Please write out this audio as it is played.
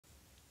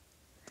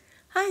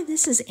Hi,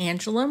 this is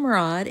Angela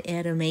Murad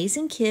at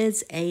Amazing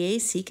Kids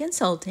AAC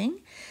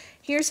Consulting.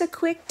 Here's a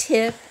quick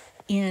tip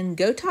in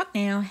GoTalk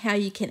Now how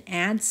you can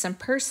add some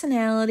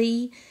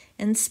personality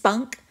and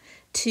spunk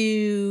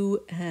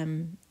to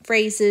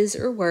phrases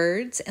or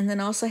words, and then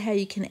also how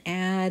you can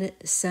add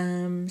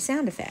some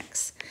sound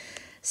effects.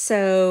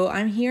 So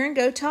I'm here in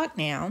GoTalk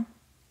Now,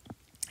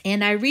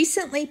 and I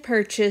recently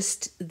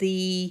purchased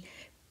the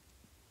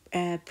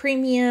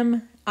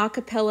premium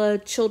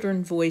Acapela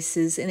children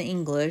voices in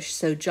English,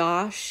 so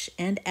Josh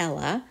and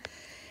Ella,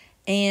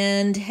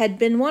 and had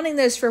been wanting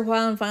those for a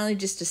while and finally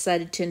just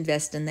decided to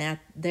invest in that.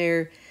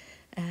 They're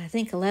I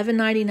think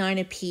 $11.99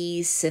 a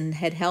piece and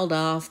had held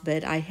off,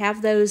 but I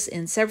have those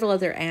in several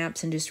other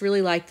apps and just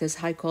really like those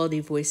high quality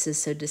voices,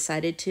 so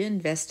decided to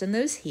invest in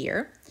those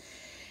here.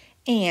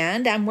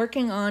 And I'm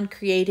working on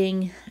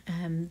creating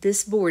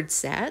this board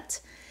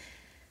set,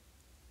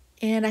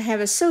 and I have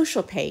a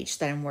social page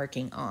that I'm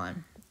working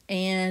on.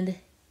 And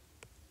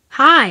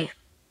hi,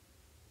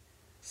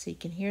 so you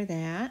can hear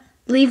that.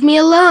 Leave me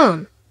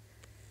alone.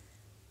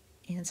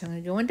 And so I'm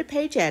going to go into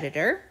Page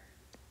Editor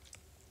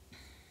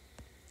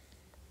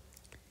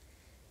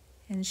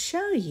and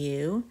show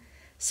you.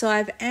 So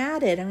I've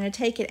added, I'm going to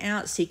take it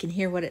out so you can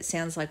hear what it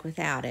sounds like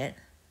without it.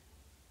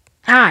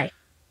 Hi.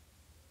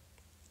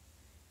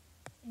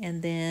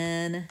 And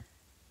then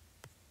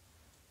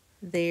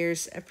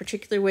there's a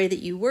particular way that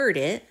you word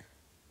it.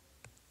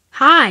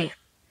 Hi.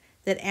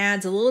 That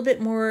adds a little bit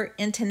more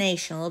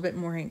intonation, a little bit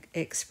more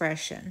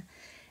expression.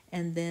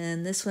 And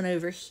then this one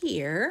over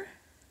here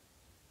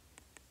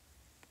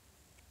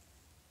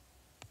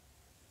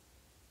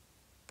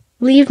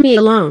Leave me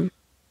alone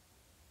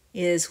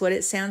is what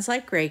it sounds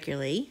like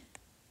regularly.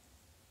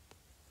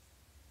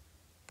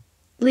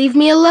 Leave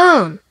me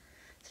alone.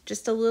 So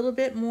just a little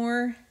bit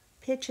more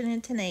pitch and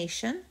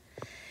intonation.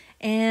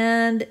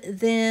 And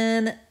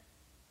then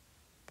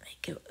let me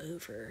go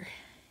over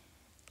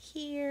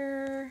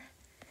here.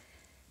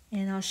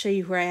 And I'll show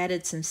you where I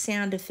added some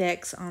sound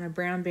effects on a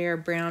brown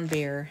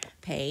bear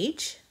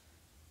page.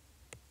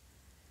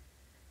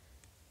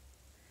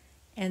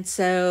 And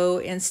so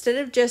instead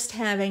of just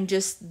having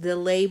just the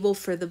label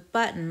for the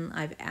button,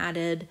 I've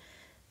added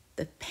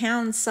the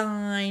pound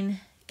sign,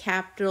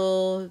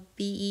 capital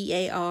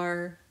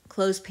BEAR,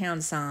 close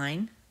pound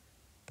sign.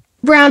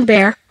 Brown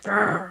bear.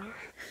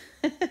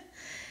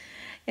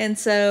 And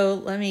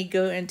so let me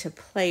go into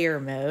player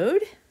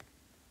mode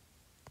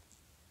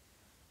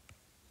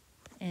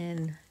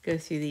and go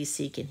through these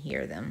so you can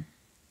hear them.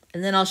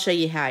 And then I'll show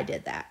you how I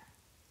did that.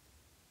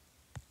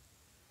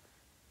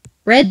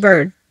 Red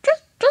bird.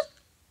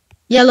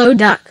 Yellow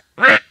duck.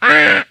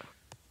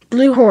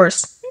 Blue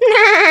horse.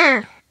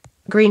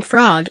 Green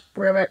frog.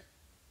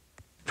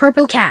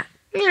 Purple cat.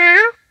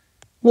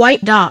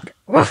 White dog.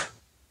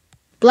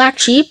 Black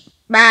sheep.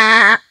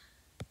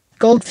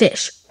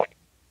 Goldfish.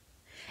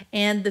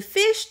 And the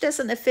fish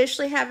doesn't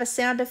officially have a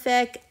sound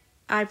effect.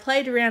 I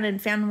played around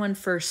and found one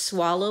for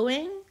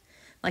swallowing,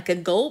 like a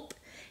gulp,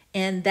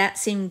 and that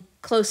seemed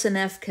close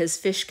enough because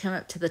fish come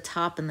up to the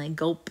top and they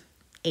gulp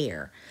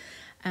air.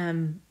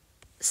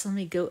 So let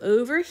me go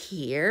over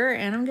here,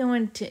 and I'm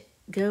going to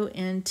go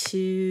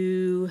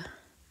into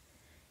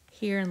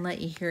here and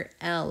let you hear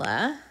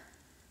Ella,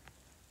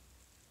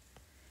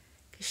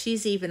 because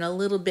she's even a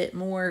little bit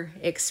more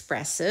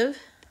expressive.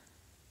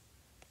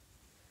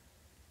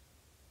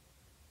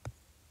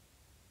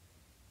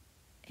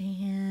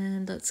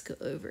 And let's go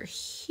over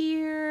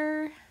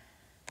here.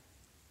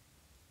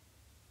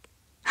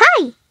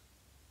 Hi.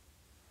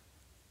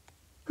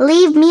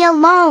 Leave me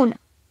alone.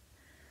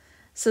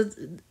 So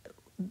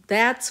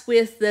that's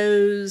with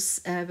those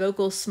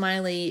vocal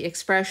smiley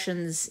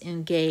expressions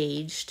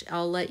engaged.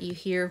 I'll let you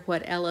hear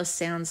what Ella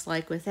sounds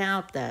like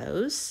without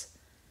those.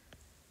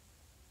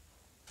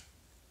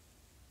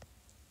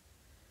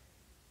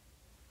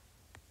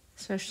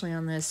 Especially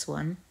on this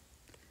one.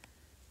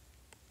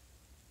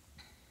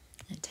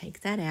 And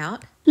take that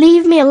out.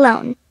 Leave me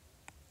alone.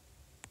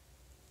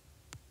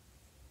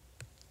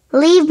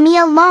 Leave me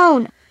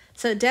alone.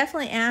 So it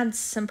definitely adds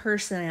some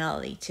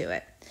personality to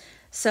it.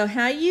 So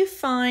how you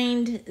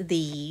find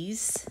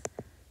these,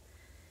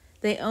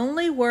 they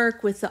only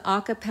work with the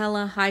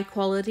acapella high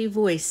quality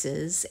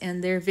voices,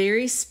 and they're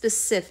very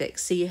specific.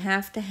 So you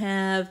have to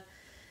have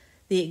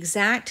the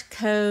exact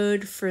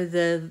code for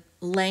the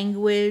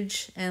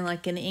language, and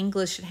like in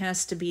English, it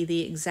has to be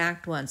the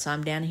exact one. So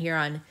I'm down here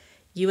on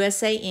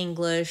USA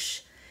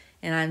English,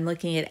 and I'm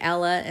looking at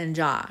Ella and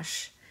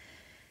Josh.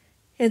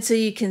 And so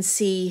you can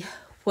see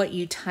what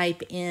you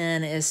type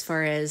in as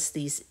far as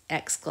these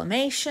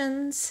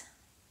exclamations.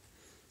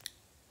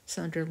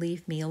 So under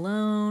Leave Me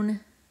Alone,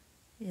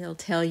 it'll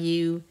tell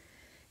you,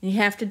 and you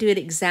have to do it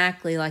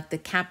exactly like the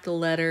capital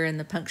letter and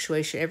the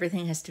punctuation.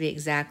 Everything has to be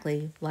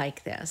exactly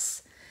like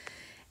this.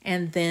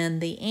 And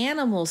then the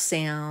animal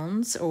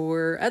sounds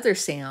or other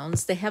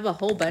sounds, they have a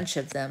whole bunch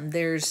of them.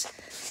 There's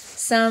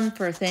some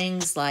for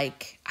things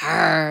like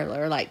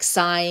or like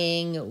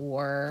sighing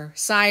or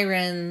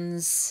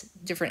sirens,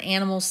 different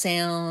animal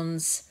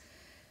sounds,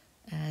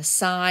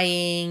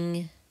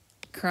 sighing,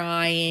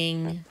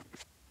 crying,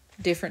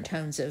 different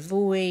tones of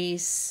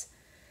voice.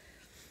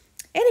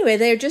 Anyway,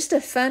 they're just a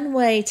fun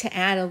way to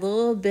add a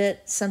little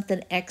bit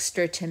something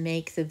extra to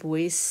make the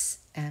voice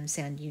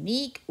sound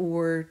unique,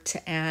 or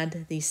to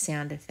add these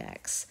sound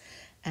effects.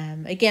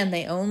 Again,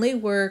 they only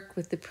work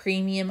with the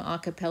premium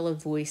acapella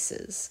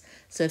voices.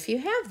 So if you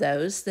have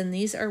those, then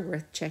these are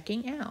worth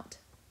checking out.